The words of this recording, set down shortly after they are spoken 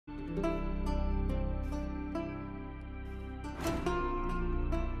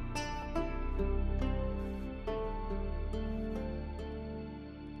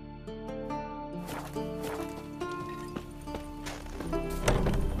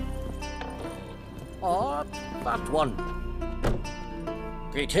That one.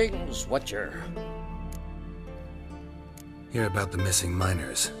 Greetings, Watcher. Hear about the missing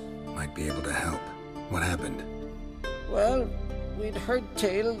miners. Might be able to help. What happened? Well, we'd heard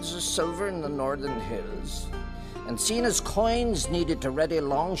tales of silver in the northern hills, and seeing as coins needed to ready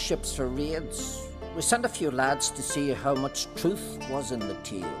longships for raids, we sent a few lads to see how much truth was in the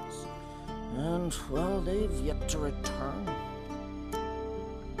tales. And, well, they've yet to return.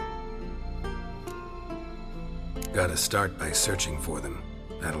 Gotta start by searching for them.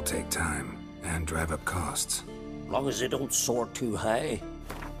 That'll take time, and drive up costs. Long as they don't soar too high.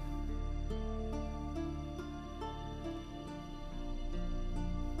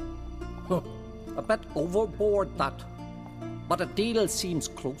 A bit overboard, that. But a deal seems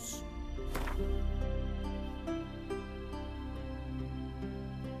close.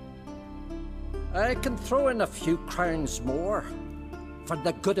 I can throw in a few crowns more, for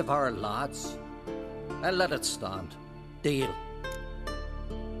the good of our lads. I'll let it stand. Deal.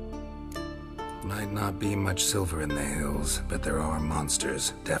 Might not be much silver in the hills, but there are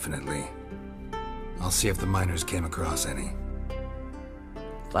monsters, definitely. I'll see if the miners came across any.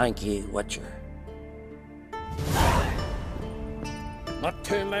 Thank you, Watcher. Not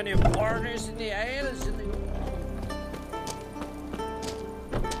too many foreigners in the Isles in the...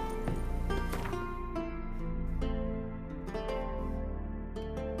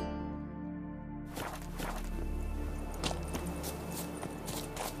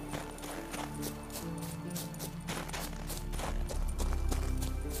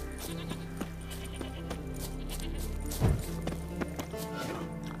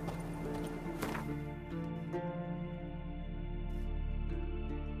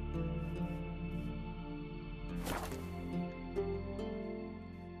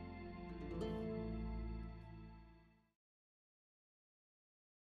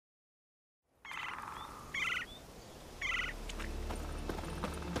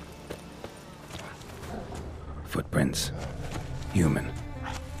 Footprints. Human.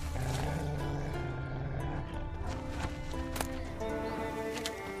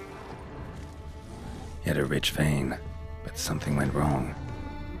 Hit a rich vein, but something went wrong.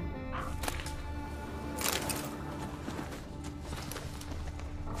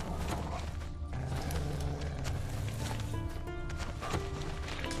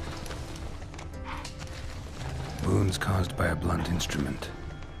 Wounds caused by a blunt instrument.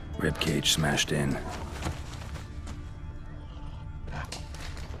 Ribcage smashed in.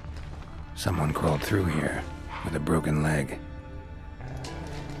 Someone crawled through here with a broken leg.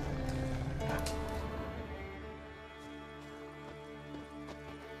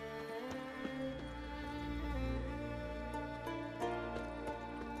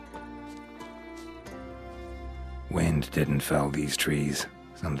 Wind didn't fell these trees.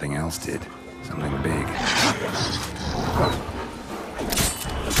 Something else did. Something big.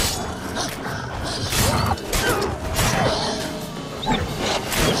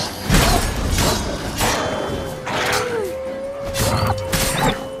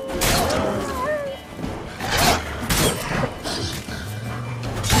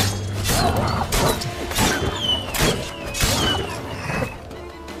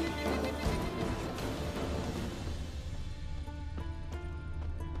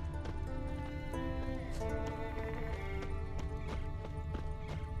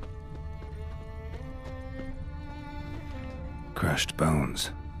 Crushed bones.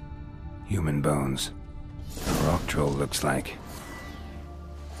 Human bones. A rock troll looks like.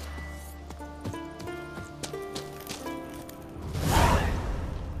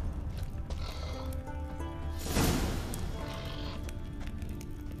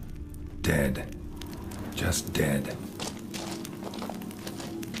 Dead. Just dead.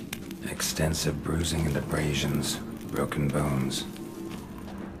 Extensive bruising and abrasions. Broken bones.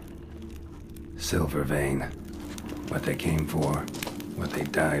 Silver vein. What they came for, what they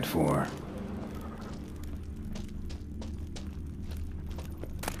died for.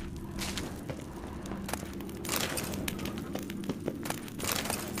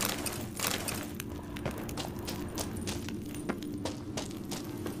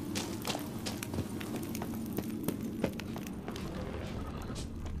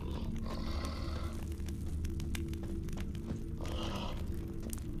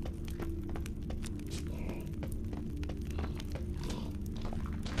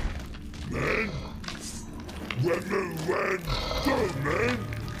 When do, man?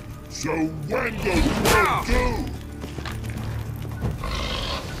 So when does one do?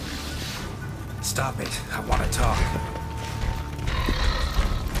 Stop it. I want to talk.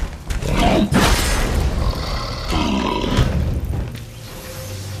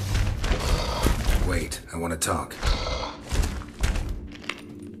 Wait, I want to talk.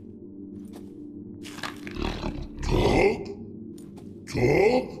 Talk?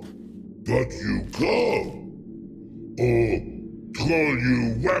 Talk? But you can't. Or call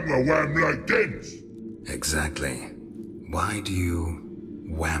you wham-a-wham like this. Exactly. Why do you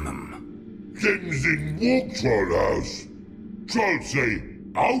wham 'em? Things in Walk Troll House. Trolls say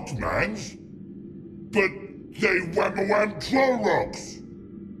outmans, but they wham-a-wham troll rocks.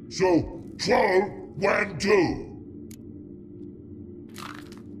 So troll wham too.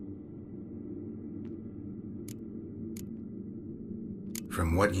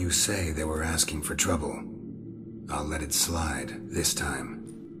 From what you say, they were asking for trouble. I'll let it slide, this time.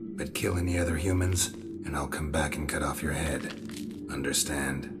 But kill any other humans, and I'll come back and cut off your head.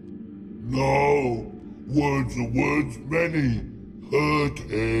 Understand? No, words are words many. Hurt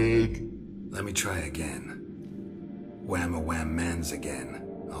head. Let me try again. Wham-a-wham mans again.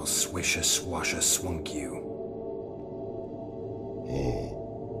 I'll swish-a-swash-a-swunk you. Oh.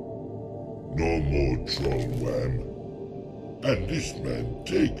 No more troll wham. And this man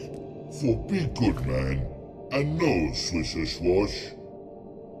take. For be good man. And no swish-a-swash.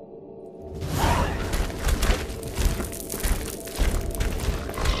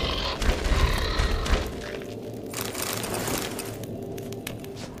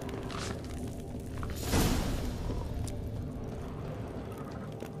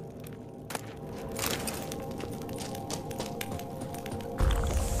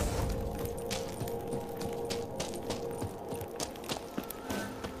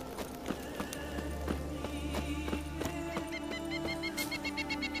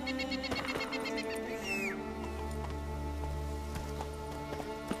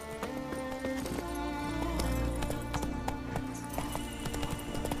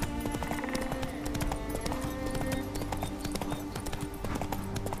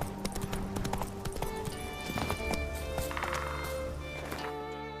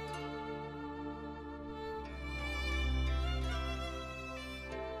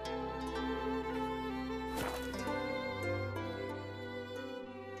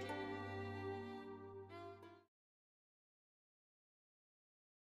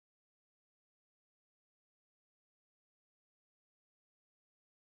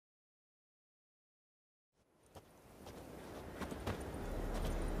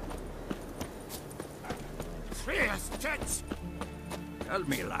 Tits! Tell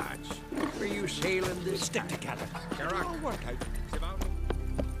me, lads, were you sailing this stick together? Gerard, work out.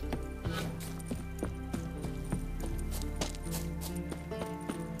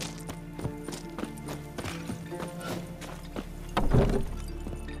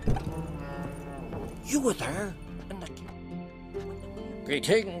 You were there?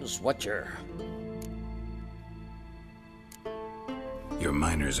 Greetings, Watcher. Your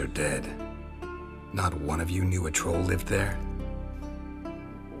miners are dead. Not one of you knew a troll lived there?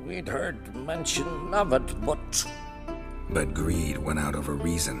 We'd heard mention of it, but But greed went out over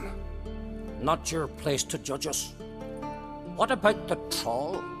reason. not your place to judge us. What about the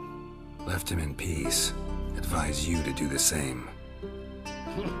troll? Left him in peace. Advise you to do the same.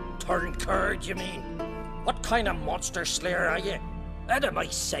 Turn curd, you mean? What kind of monster slayer are you? Out of my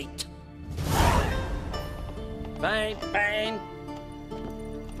sight. Fine, fine.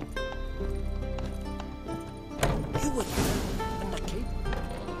 You were there?